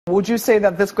Would you say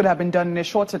that this could have been done in a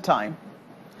shorter time?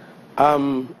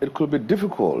 It could be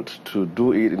difficult to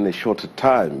do it in a shorter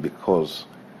time because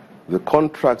the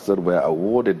contracts that were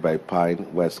awarded by Pine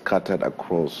were scattered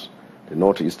across the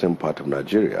northeastern part of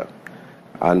Nigeria.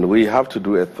 And we have to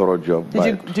do a thorough job.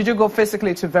 Did you go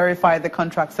physically to verify the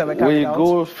contracts that were carried out? We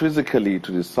go physically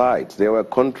to the sites. There were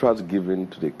contracts given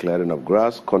to the clearing of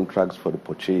grass, contracts for the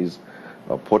purchase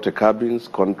of porta cabins,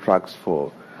 contracts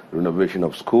for renovation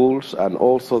of schools, and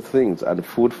also things, and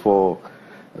food for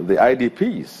the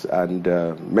IDPs. And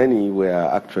many were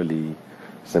actually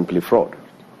simply fraud.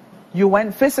 You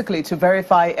went physically to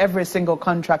verify every single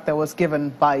contract that was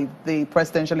given by the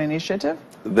presidential initiative?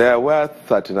 There were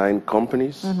 39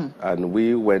 companies, and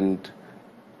we went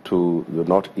to the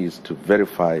Northeast to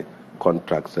verify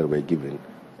contracts that were given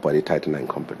by the 39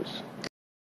 companies.